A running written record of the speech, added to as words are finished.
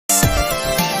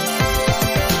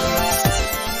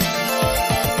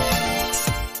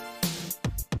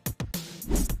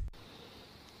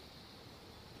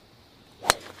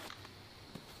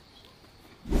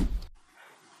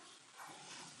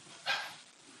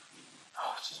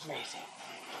amazing.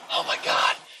 Oh my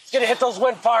God. It's gonna hit those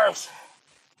wind farms.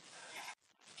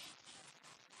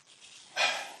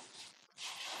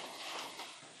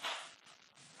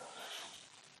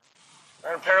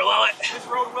 We're gonna parallel it. This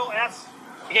road will S.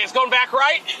 Okay, it's going back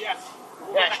right? Yes.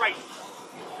 Yeah. Right.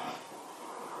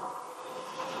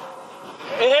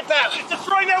 It hit that. It's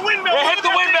destroying that windmill. It hit the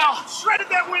windmill. It shredded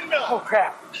that windmill. Oh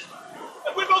crap.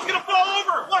 That windmill's gonna fall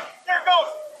over. Look, there it goes.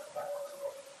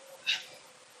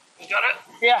 You got it?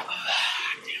 Yeah.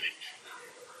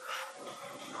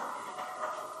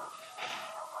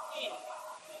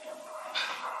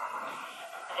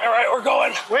 All right, we're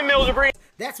going. Windmill debris.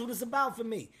 That's what it's about for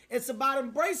me. It's about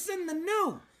embracing the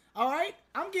new. All right?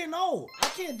 I'm getting old. I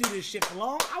can't do this shit for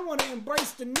long. I want to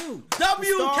embrace the new.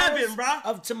 W The stars Kevin, bro.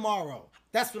 of tomorrow.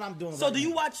 That's what I'm doing. So right do you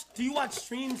now. watch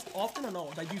streams often or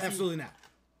no? Like you Absolutely not.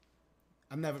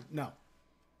 I'm never. No.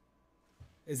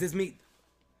 Is this me?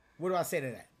 What do I say to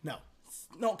that? No.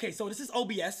 No, okay, so this is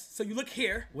OBS. So you look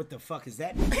here. What the fuck is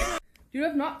that? Dude,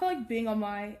 I've not felt like being on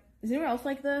my... Is anyone else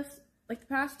like this? Like the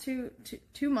past two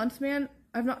months, man,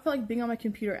 I've not felt like being on my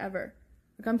computer ever.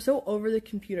 Like I'm so over the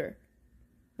computer.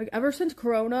 Like ever since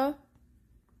Corona,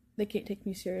 they can't take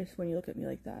me serious when you look at me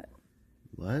like that.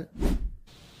 What?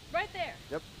 Right there.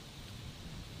 Yep.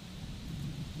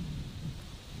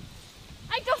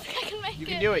 I don't think I can make it. You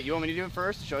can do it. You want me to do it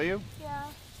first? Show you? Yeah.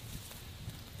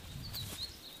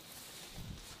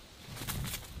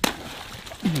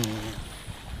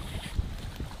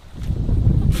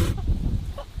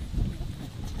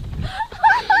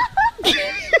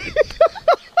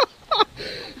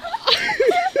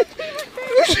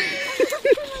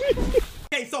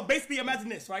 Okay, so basically imagine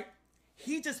this, right?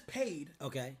 He just paid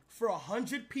Okay. for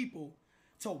 100 people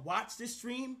to watch this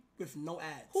stream with no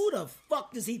ads. Who the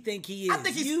fuck does he think he is? I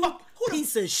think he's you fuck- who the-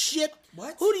 piece of shit.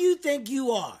 What? Who do you think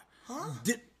you are? Huh?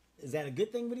 Is that a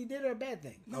good thing what he did or a bad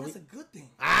thing? No, that's a good thing.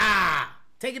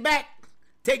 Take it back.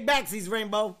 Take backsies,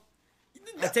 Rainbow.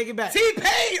 I take it back.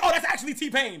 T-Pain! Oh, that's actually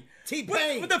T-Pain.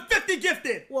 T-Pain. With the 50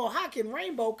 gifted. Well, how can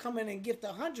Rainbow come in and gift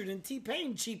 100 and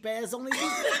T-Pain cheap ass only do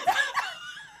 50?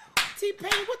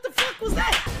 T-Pain, what the fuck was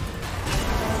that?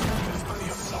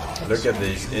 Look at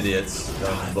these idiots.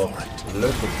 Look at them.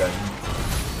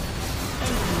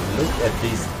 Look at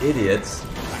these idiots.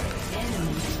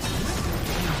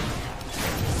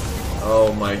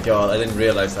 Oh my god, I didn't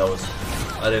realize I was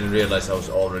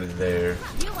already there.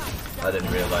 I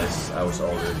didn't realize I was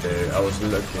already there. I was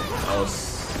looking.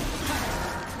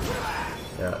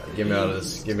 Yeah, get me out of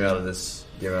this. Get me out of this.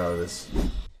 Get me out of this.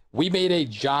 We made a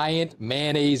giant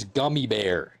mayonnaise gummy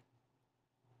bear.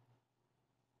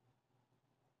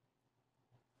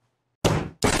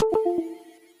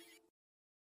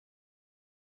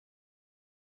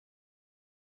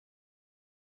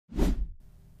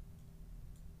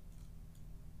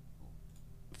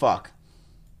 Fuck.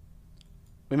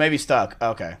 We may be stuck.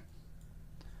 Okay.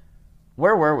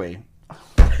 Where were we?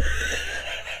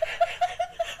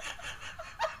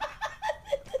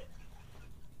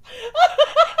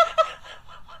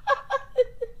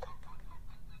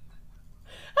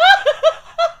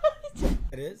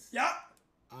 It is? Yeah.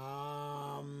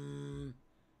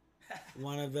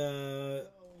 One of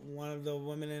the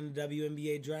women in the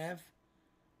WNBA draft?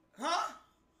 Huh?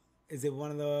 Is it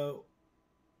one of the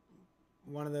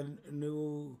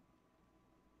new?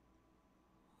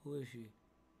 Who is she?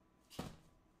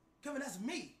 Kevin, that's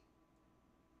me.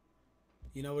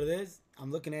 You know what it is?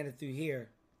 I'm looking at it through here,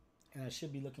 and I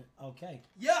should be looking. Okay.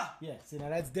 Yeah. Yeah. See, now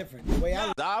that's different. The way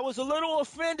I was a little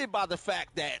offended by the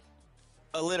fact that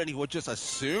Alinity would just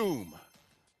assume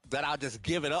that I'll just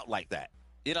give it up like that.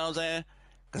 You know what I'm saying?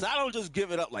 Because I don't just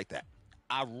give it up like that.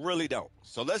 I really don't.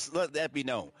 So let's let that be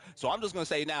known. So I'm just gonna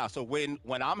say now. So when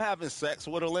I'm having sex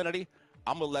with Alinity,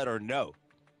 I'm gonna let her know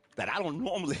that I don't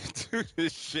normally do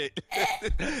this shit.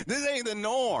 This ain't the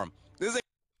norm. This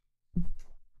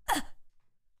ain't.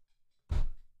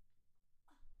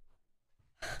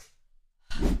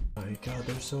 Oh my god,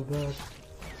 they're so bad.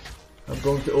 I'm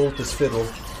going to ult this fiddle.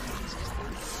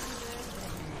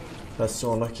 That's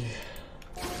so unlucky.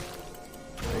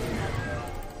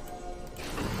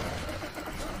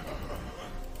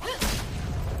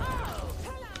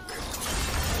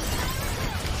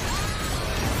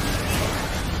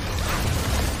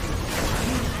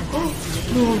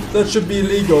 No, that should be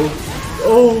illegal.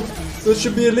 Oh, that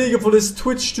should be illegal for this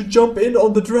Twitch to jump in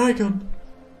on the dragon.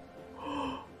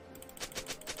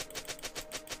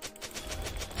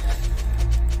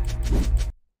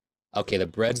 Okay, the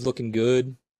bread's looking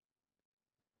good.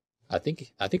 I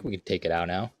think we can take it out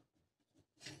now.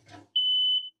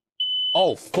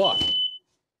 Oh fuck.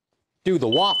 Dude, the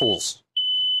waffles.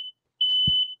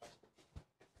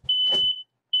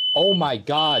 Oh my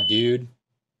god, dude.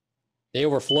 They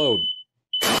overflowed.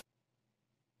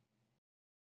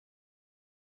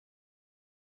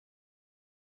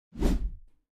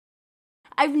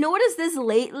 I've noticed this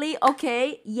lately,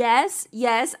 okay? Yes,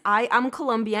 I'm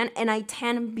Colombian and I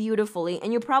tan beautifully.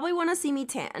 And you probably want to see me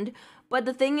tanned. But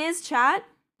the thing is, chat,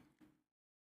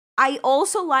 I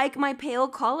also like my pale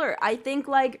color. I think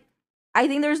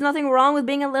there's nothing wrong with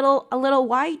being a little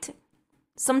white.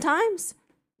 Sometimes,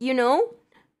 you know?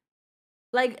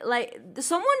 Like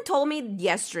someone told me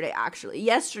yesterday,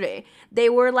 they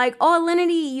were like, oh,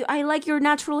 Alinity, I like your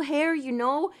natural hair, you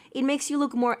know? It makes you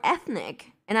look more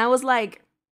ethnic. And I was like,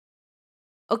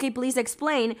 okay, please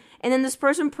explain. And then this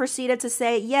person proceeded to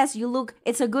say, yes,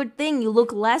 it's a good thing. You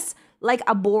look less like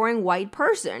a boring white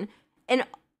person. And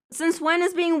since when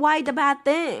is being white a bad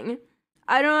thing?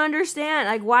 I don't understand.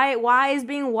 Like, why is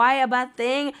being white a bad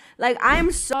thing? Like,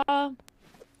 I'm so...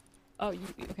 Oh,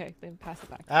 okay, then pass it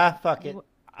back. Ah, fuck it.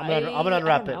 I'm gonna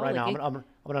unwrap it right now. I'm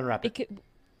gonna unwrap it.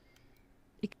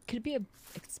 It could be a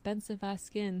expensive ass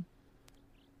skin.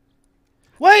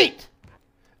 Wait!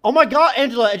 Oh my god,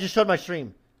 Angela, I just showed my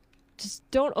stream. Just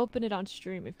don't open it on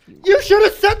stream if you... You should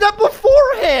have said that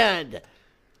beforehand!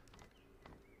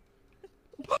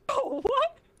 Whoa,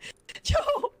 what?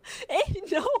 Joe,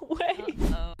 ain't no way.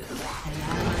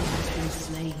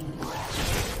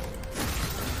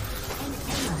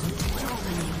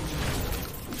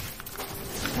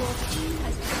 Your team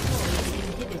has destroyed an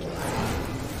inhibitor.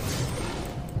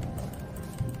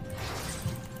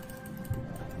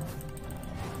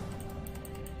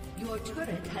 Your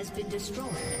turret has been destroyed.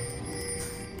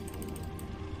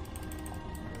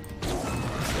 You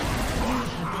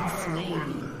have been slain.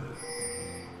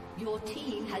 Your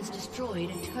team has destroyed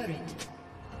a turret.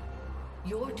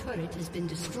 Your turret has been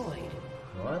destroyed.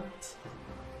 What?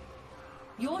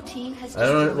 Your team has I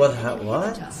don't know destroyed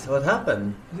what what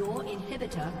happened? Your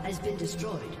inhibitor has been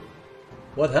destroyed.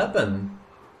 What happened?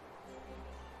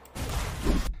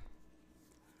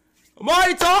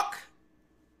 Mari talk!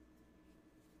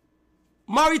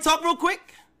 Mari talk real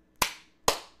quick.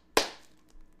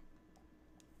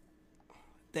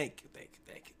 Thank you.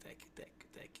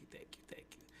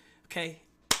 Okay,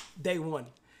 day one.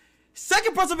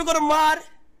 Second person we're gonna mod.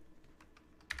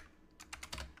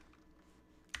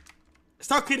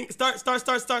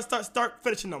 Start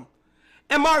finishing them.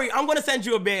 And Mari, I'm gonna send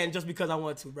you a ban just because I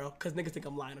want to, bro. Cause niggas think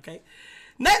I'm lying, okay?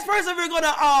 Next person we're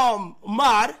gonna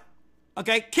mod.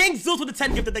 Okay, King Zeus with the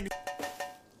 10 gifted. Thank you.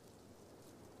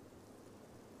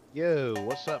 Yo,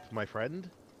 what's up, my friend?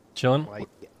 Chillin'.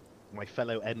 My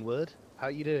fellow N-word. How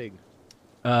you doing?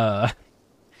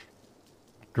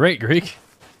 Great, Greek.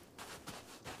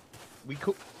 We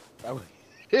cool. Are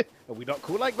we not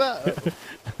cool like that?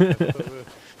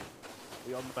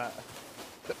 We on that?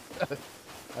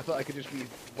 I thought I could just be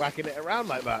whacking it around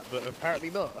like that, but apparently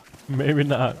not. Maybe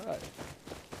not. Right.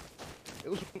 It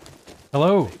was.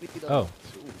 Hello. Oh.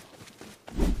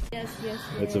 Yes.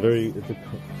 It's a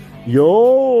Yo,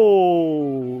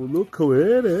 look who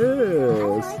it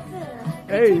is.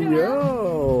 Hey,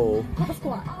 yo.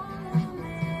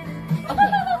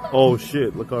 Oh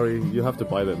shit, Lakari, you have to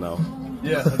buy that now.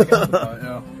 Yeah, I think I have to buy it,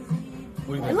 yeah.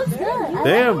 It looks good.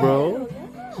 Damn, bro.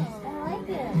 I like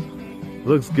it.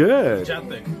 Looks good. Chat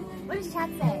thing. What does chat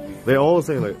say? They all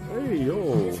say like, hey,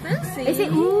 yo. Fancy. They say,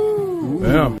 ooh.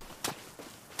 Damn.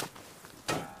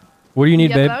 What do you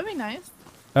need, babe? That would be nice.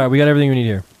 Alright, we got everything we need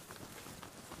here.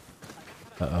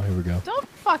 Uh-oh, here we go. Don't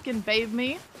fucking babe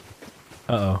me.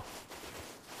 Uh-oh.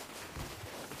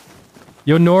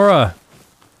 Yo, Nora.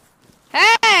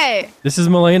 Hey! This is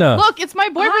Milena. Look, it's my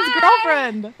boyfriend's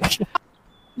girlfriend.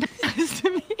 Nice to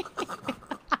meet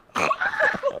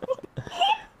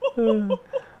you.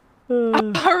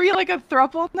 Are we like a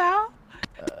throuple now?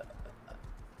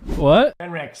 What?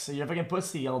 Rex, you're a fucking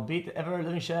pussy. I'll beat the ever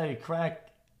living shit out of you, crack.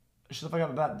 Shut the fuck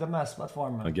up about the mess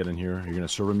platform. I'll get in here. You're gonna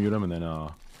server mute him and then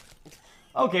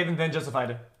Okay, then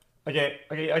justified. Okay.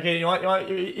 You want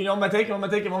my take? You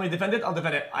want me to defend it? I'll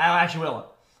defend it. I actually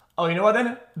will. Oh, you know what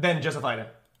then? Then justified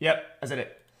it. Yep, I said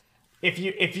it. If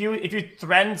you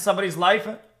threaten somebody's life,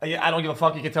 I don't give a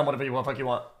fuck. You can tell them whatever the fuck you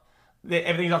want.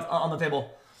 Everything's on the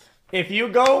table. If you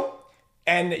go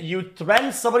and you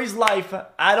threaten somebody's life,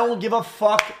 I don't give a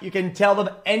fuck. You can tell them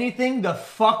anything the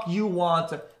fuck you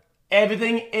want.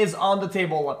 Everything is on the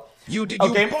table. You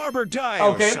okay? barber die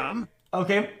okay. or something.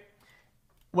 Okay.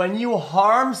 When you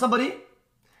harm somebody,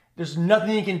 there's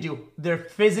nothing you can do. They're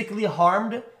physically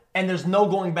harmed, and there's no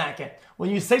going back. When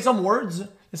you say some words,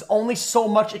 there's only so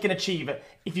much it can achieve.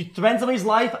 If you threaten somebody's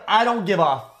life, I don't give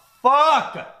a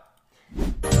fuck.